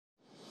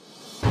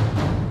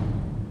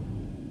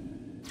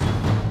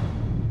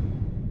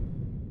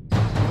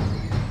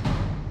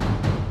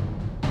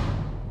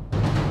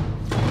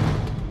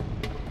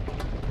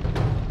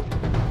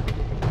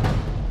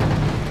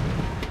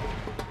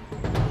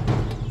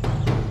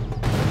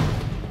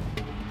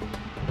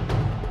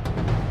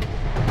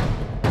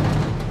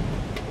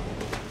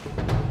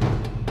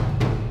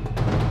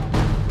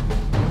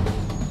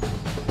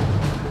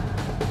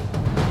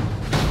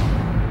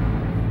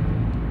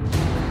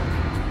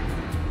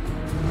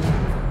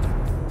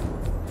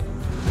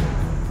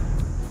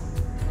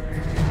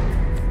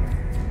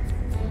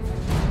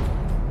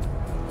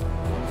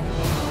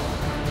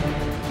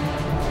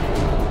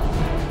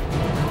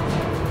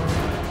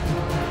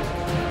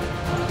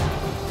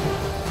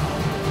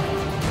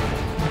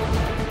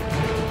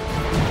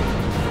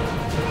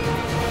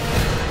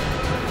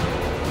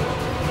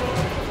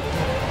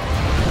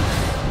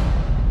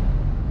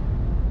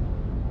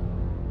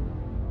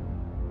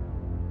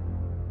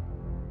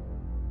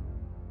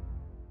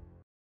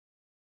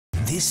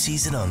this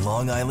season on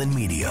Long Island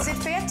Medium. Is it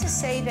fair to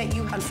say that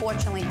you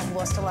unfortunately have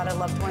lost a lot of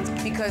loved ones?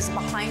 Because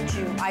behind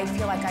you, I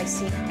feel like I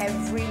see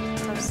every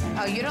person.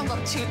 Oh, you don't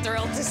look too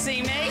thrilled to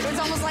see me. It's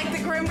almost like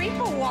the Grim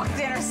Reaper walked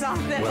in or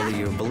something. Whether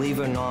you're a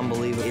believer or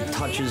non-believer, it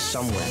touches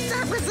somewhere.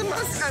 That was the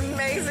most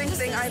amazing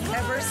thing I've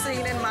ever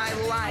seen in my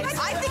life.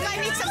 I think I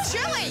need some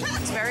chili.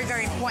 It's very,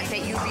 very important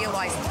that you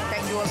realize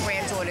that your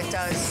granddaughter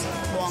does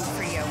long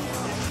for you.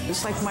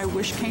 It's like my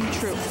wish came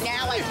true.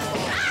 Now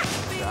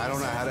I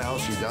don't know how the hell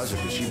she does it,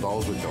 but she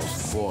bowls with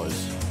those claws.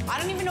 I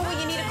don't even know what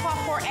you need a car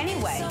for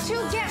anyway.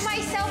 To get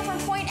myself from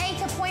point A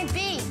to point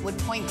B. Would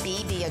point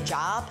B be a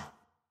job?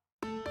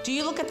 Do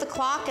you look at the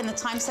clock and the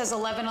time says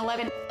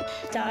 11:11?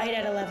 Died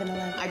at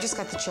 11:11. I just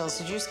got the chills.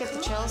 Did you just get the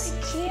chills?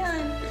 I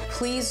can.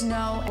 Please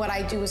know what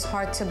I do is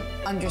hard to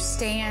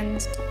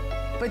understand,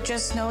 but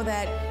just know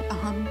that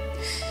I'm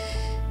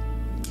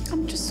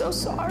just so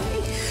sorry.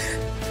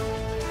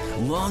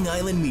 Long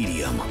Island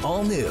Medium,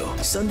 all new,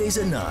 Sundays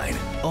at 9,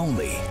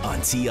 only on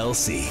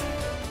TLC.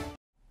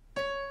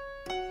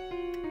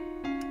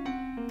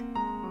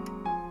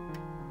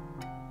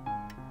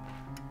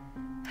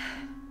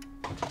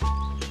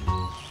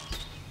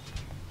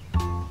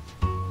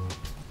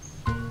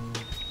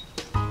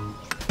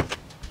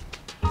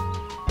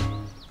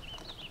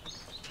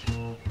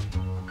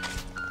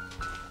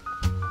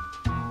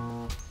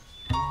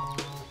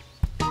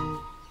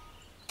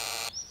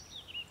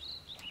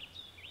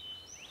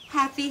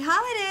 Happy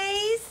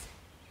holidays!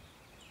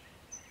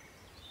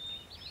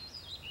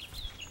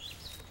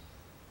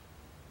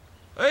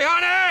 Hey,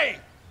 honey!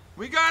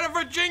 We got a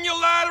Virginia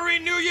Lottery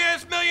New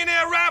Year's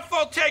Millionaire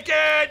raffle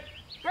ticket!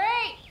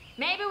 Great!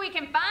 Maybe we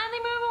can finally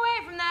move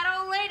away from that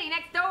old lady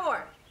next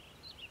door.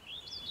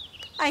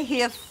 I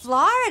hear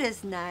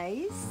Florida's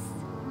nice.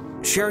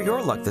 Share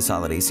your luck this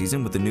holiday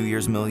season with the New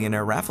Year's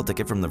Millionaire raffle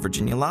ticket from the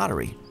Virginia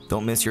Lottery.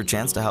 Don't miss your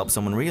chance to help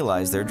someone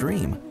realize their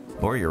dream.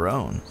 Or your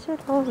own. Should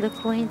old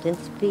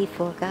acquaintance be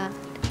forgot?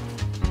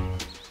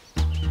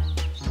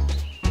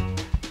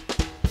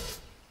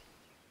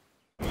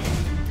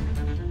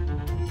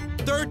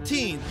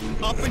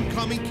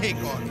 up-and-coming cake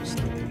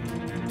artists.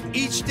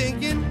 Each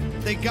thinking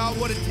they got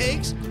what it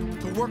takes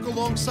to work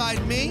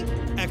alongside me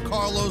at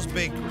Carlo's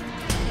Bakery.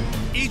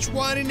 Each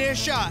wanting their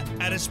shot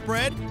at a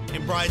spread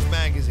in Bride's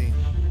Magazine.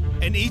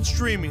 And each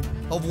dreaming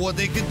of what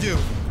they could do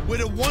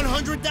with a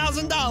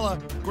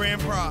 $100,000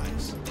 grand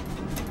prize.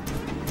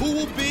 Who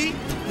will be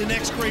the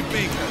next great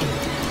baker?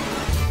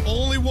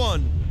 Only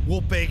one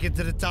will bake it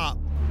to the top.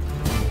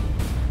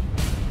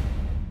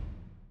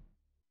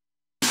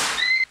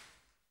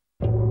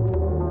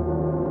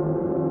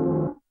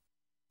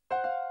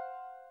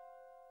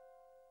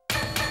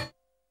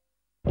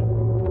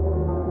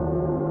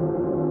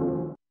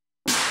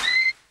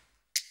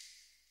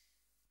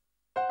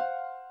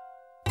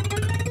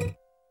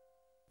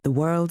 The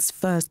world's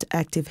first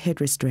active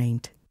head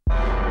restraint,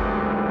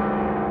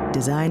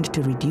 designed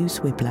to reduce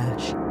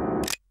whiplash.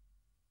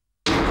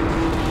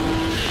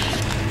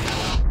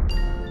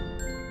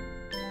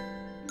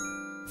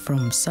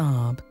 From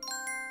Saab.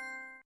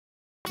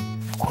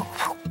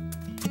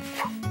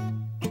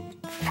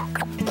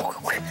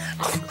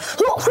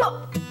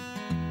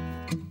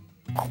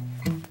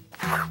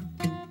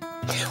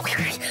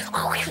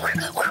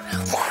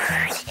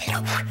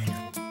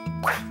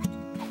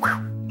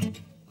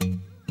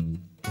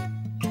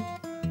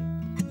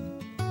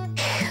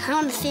 I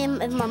want to see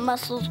if my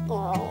muscles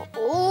grow.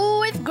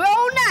 Oh, it's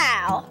grown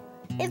now.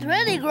 It's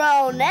really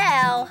grown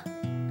now.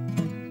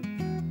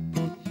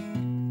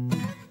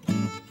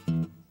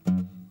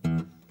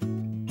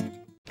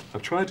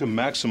 I've tried to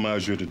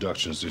maximize your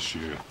deductions this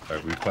year.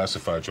 I've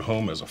reclassified your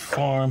home as a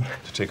farm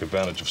to take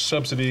advantage of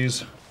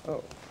subsidies.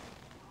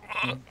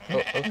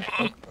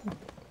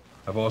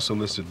 I've also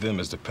listed them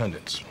as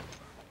dependents.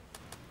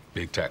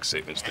 Big tax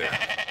savings there.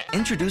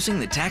 Introducing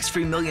the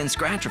tax-free Million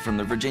Scratcher from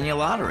the Virginia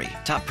Lottery.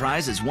 Top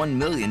prize is $1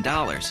 million.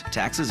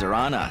 Taxes are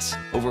on us.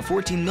 Over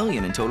 $14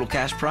 million in total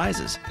cash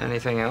prizes.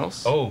 Anything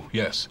else? Oh,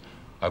 yes.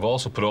 I've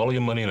also put all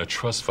your money in a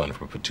trust fund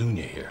for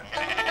Petunia here.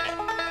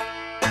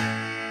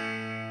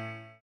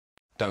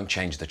 Don't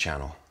change the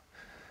channel.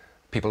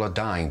 People are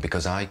dying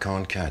because I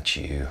can't catch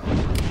you.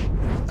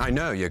 I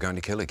know you're going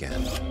to kill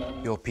again.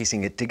 You're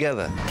piecing it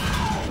together.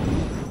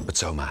 But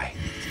so am I.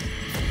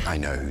 I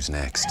know who's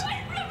next.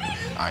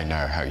 I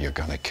know how you're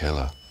gonna kill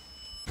her.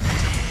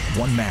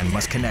 One man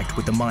must connect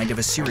with the mind of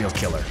a serial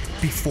killer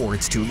before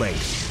it's too late.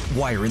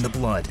 Wire in the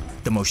Blood,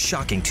 the most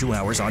shocking 2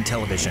 hours on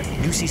television.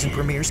 New season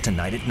premieres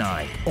tonight at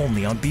 9,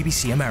 only on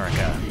BBC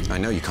America. I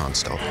know you can't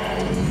stop.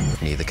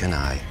 Neither can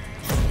I.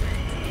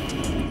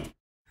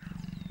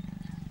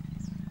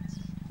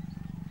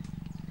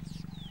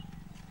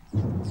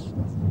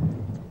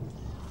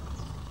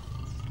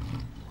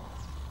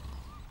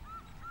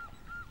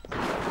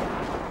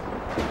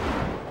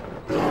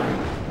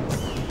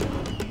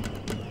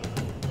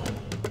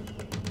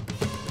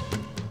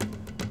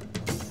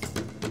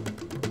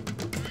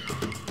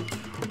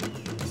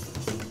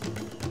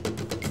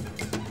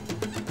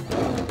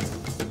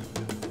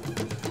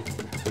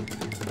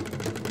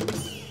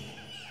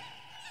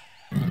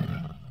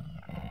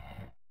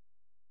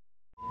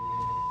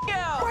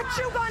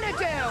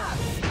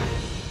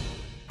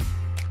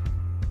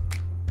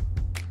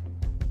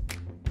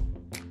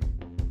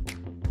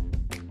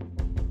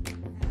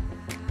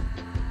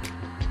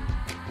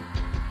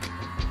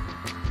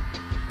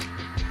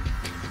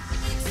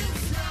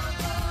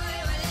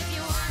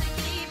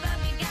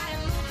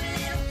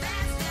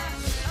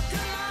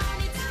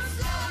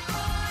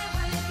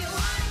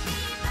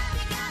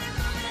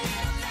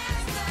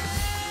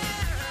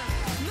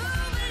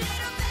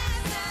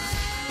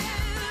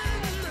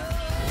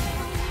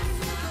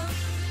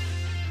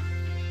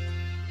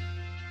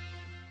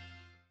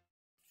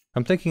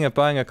 I'm thinking of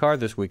buying a car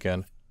this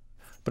weekend,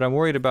 but I'm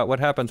worried about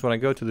what happens when I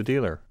go to the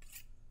dealer.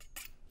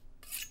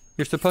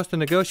 You're supposed to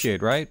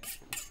negotiate, right?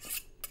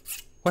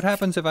 What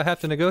happens if I have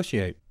to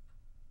negotiate?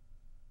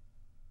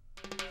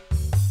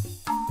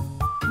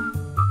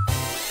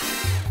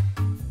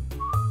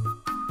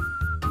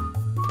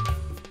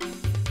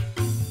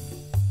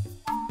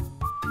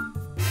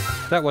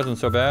 That wasn't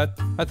so bad.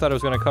 I thought it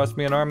was going to cost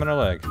me an arm and a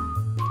leg.